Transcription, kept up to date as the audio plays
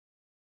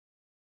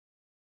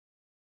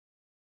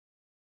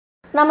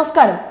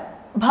നമസ്കാരം.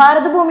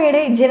 ഭാരതഭൂമിയുടെ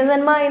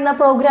ജനനന്മ എന്ന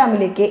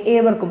പ്രോഗ്രാമിലേക്ക്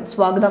ഏവർക്കും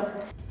സ്വാഗതം.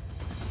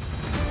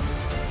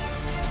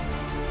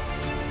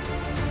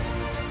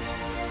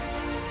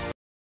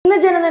 ഇന്ന്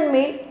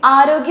ജനനന്മയിൽ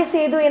ആരോഗ്യ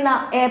സേതു എന്ന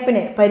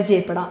ആപ്പിനെ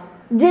പരിചയപ്പെടാം.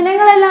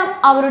 ജനങ്ങളെല്ലാം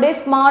അവരുടെ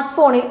സ്മാർട്ട്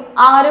ഫോണിൽ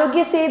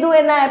ആരോഗ്യ സേതു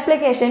എന്ന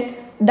ആപ്ലിക്കേഷൻ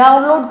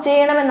ഡൗൺലോഡ്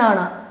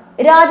ചെയ്യണമെന്നാണ്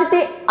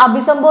രാജ്യത്തെ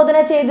അഭിസംബോധന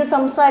ചെയ്ത്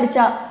സംസാരിച്ച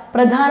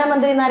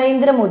പ്രധാനമന്ത്രി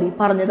നരേന്ദ്രമോദി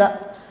പറഞ്ഞത്.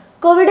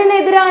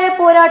 കോവിഡിനെതിരായ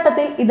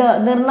പോരാട്ടത്തിൽ ഇത്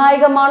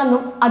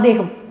നിർണായകമാണെന്നും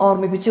അദ്ദേഹം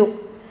ഓർമ്മിപ്പിച്ചു.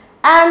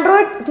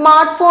 Android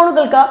smart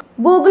ഫോണുകൾക്ക്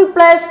Google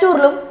play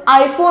സ്റ്റോറിലും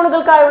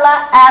ഐഫോണുകൾക്കായുള്ള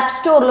app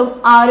സ്റ്റോറിലും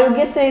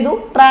ആരോഗ്യ സേതു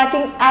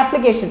ട്രാക്കിംഗ്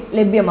ആപ്ലിക്കേഷൻ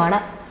ലഭ്യമാണ്.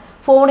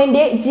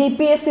 ഫോണിന്റെ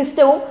GPS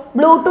സിസ്റ്റവും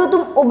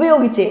ബ്ലൂടൂത്തും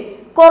ഉപയോഗിച്ച്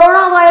കൊറോണ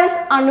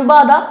വൈറസ്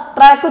അണുബാധ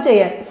ട്രാക്ക്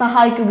ചെയ്യാൻ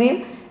സഹായിക്കുകയും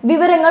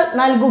വിവരങ്ങൾ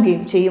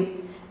നൽകുകയും ചെയ്യും.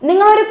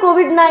 നിങ്ങളൊരു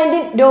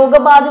COVID-19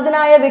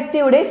 രോഗബാധിതനായ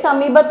വ്യക്തിയുടെ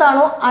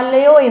സമീപത്താണോ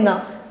അല്ലയോ എന്ന്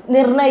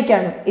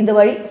നിർണ്ണയിക്കാനും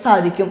ഇതുവഴി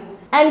സാധിക്കും.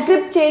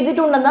 എൻക്രിപ്റ്റ്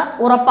ചെയ്തിട്ടുണ്ടെന്ന്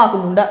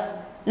ഉറപ്പാക്കുന്നുണ്ട്.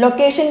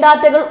 ലൊക്കേഷൻ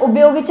ഡാറ്റകൾ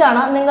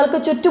ഉപയോഗിച്ചാണ് നിങ്ങൾക്ക്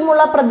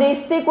ചുറ്റുമുള്ള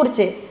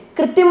പ്രദേശത്തെക്കുറിച്ച്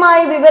കൃത്യമായ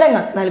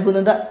വിവരങ്ങൾ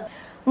നൽകുന്നത്.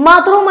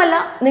 മാത്രവുമല്ല,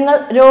 നിങ്ങൾ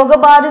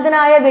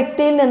രോഗബാധിതനായ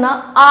വ്യക്തിയിൽ നിന്ന്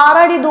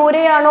 6 അടി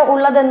ദൂരെയാണോ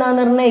ഉള്ളതെന്ന്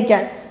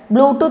നിർണ്ണയിക്കാൻ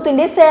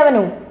ബ്ലൂടൂത്തിന്റെ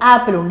സേവനവും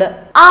ആപ്പിലുണ്ട്.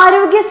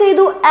 ആരോഗ്യ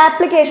സേതു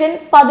ആപ്ലിക്കേഷൻ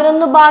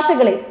 11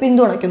 ഭാഷകളെ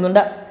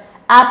പിന്തുണയ്ക്കുന്നുണ്ട്.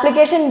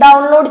 ആപ്ലിക്കേഷൻ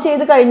ഡൗൺലോഡ്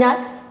ചെയ്തു കഴിഞ്ഞാൽ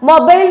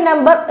മൊബൈൽ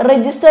നമ്പർ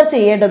രജിസ്റ്റർ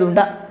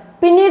ചെയ്യേണ്ടതുണ്ട്.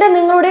 പിന്നീട്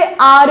നിങ്ങളുടെ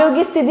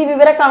ആരോഗ്യസ്ഥിതി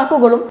വിവര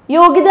കണക്കുകളും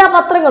യോഗ്യതാ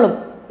പത്രങ്ങളും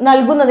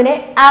നൽകുന്നതിന്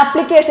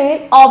ആപ്ലിക്കേഷനിൽ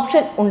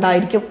ഓപ്ഷൻ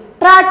ഉണ്ടായിരിക്കും.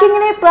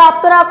 ട്രാക്കിങ്ങിനെ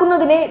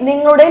പ്രാപ്തരാക്കുന്നതിന്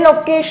നിങ്ങളുടെ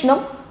ലൊക്കേഷനും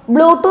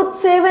ബ്ലൂടൂത്ത്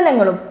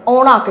സേവനങ്ങളും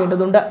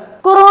ഓണാക്കേണ്ടതുണ്ട്.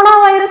 കൊറോണ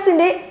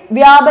വൈറസിന്റെ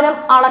വ്യാപനം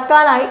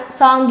അളക്കാനായി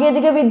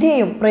സാങ്കേതിക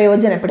വിദ്യയും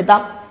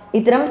പ്രയോജനപ്പെടുത്താം.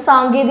 ഇത്തരം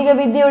സാങ്കേതിക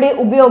വിദ്യയുടെ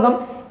ഉപയോഗം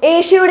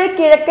ഏഷ്യയുടെ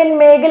കിഴക്കൻ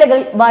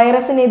മേഖലകളിൽ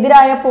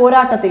വൈറസിനെതിരായ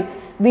പോരാട്ടത്തിൽ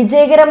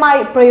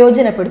വിജയകരമായി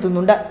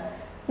പ്രയോജനപ്പെടുത്തുന്നുണ്ട്.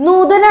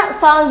 നൂതന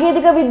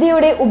സാങ്കേതിക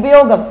വിദ്യയുടെ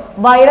ഉപയോഗം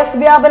വൈറസ്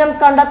വ്യാപനം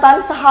കണ്ടെത്താൻ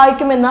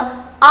സഹായിക്കുമെന്ന്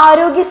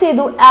ആരോഗ്യ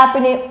സേതു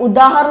ആപ്പിനെ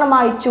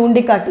ഉദാഹരണമായി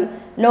ചൂണ്ടിക്കാട്ടി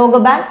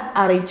ലോകബാങ്ക്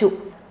അറിയിച്ചു.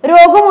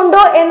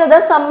 രോഗമുണ്ടോ എന്നത്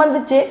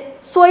സംബന്ധിച്ച്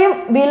സ്വയം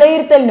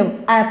വിലയിരുത്തലിനും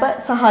ആപ്പ്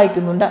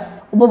സഹായിക്കുന്നുണ്ട്.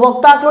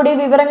 ഉപഭോക്താക്കളുടെ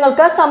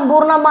വിവരങ്ങൾക്ക്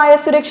സമ്പൂർണമായ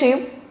സുരക്ഷയും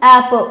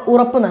ആപ്പ്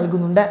ഉറപ്പു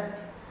നൽകുന്നുണ്ട്.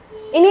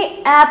 ഇനി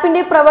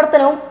ആപ്പിന്റെ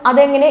പ്രവർത്തനവും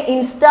അതെങ്ങനെ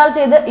ഇൻസ്റ്റാൾ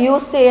ചെയ്ത്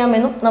യൂസ്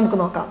ചെയ്യാമെന്നും നമുക്ക്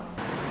നോക്കാം.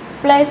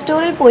 പ്ലേ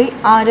സ്റ്റോറിൽ പോയി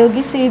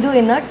ആരോഗ്യ സേതു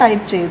എന്ന്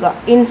ടൈപ്പ് ചെയ്യുക.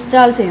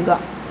 ഇൻസ്റ്റാൾ ചെയ്യുക.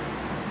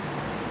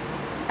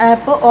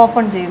 ആപ്പ്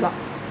ഓപ്പൺ ചെയ്യുക.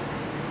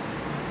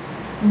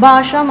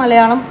 ഭാഷ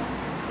മലയാളം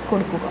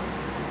കൊടുക്കുക.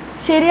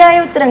 ശരിയായ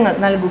ഉത്തരങ്ങൾ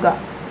നൽകുക.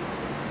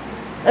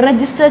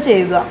 രജിസ്റ്റർ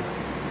ചെയ്യുക.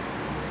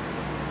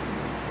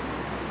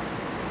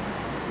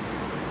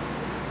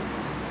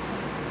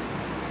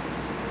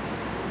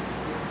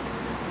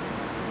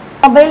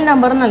 മൊബൈൽ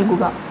നമ്പർ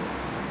നൽകുക.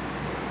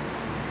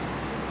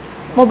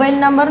 മൊബൈൽ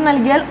നമ്പർ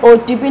നൽകിയാൽ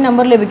OTP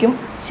നമ്പർ ലഭിക്കും.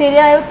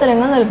 ശരിയായ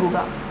ഉത്തരങ്ങൾ നൽകുക.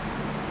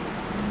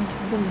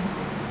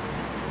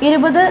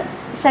 20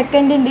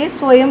 സെക്കൻഡിന്റെ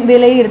സ്വയം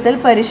വിലയിരുത്തൽ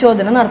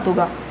പരിശോധന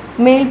നടത്തുക.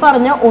 മേൽ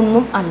പറഞ്ഞ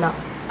ഒന്നും അല്ല.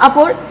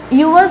 അപ്പോൾ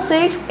യു ആർ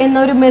സേഫ്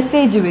എന്നൊരു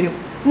മെസ്സേജ് വരും.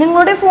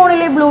 നിങ്ങളുടെ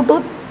ഫോണിലെ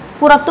ബ്ലൂടൂത്ത്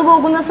പുറത്തു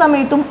പോകുന്ന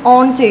സമയത്തും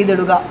ഓൺ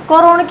ചെയ്തിടുക.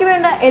 കൊറോണയ്ക്ക്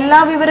വേണ്ട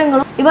എല്ലാ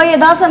വിവരങ്ങളും ഇവ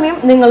യഥാസമയം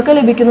നിങ്ങൾക്ക്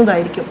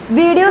ലഭിക്കുന്നതായിരിക്കും.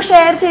 വീഡിയോ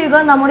ഷെയർ ചെയ്യുക.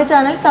 നമ്മുടെ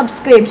ചാനൽ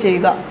സബ്സ്ക്രൈബ്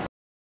ചെയ്യുക.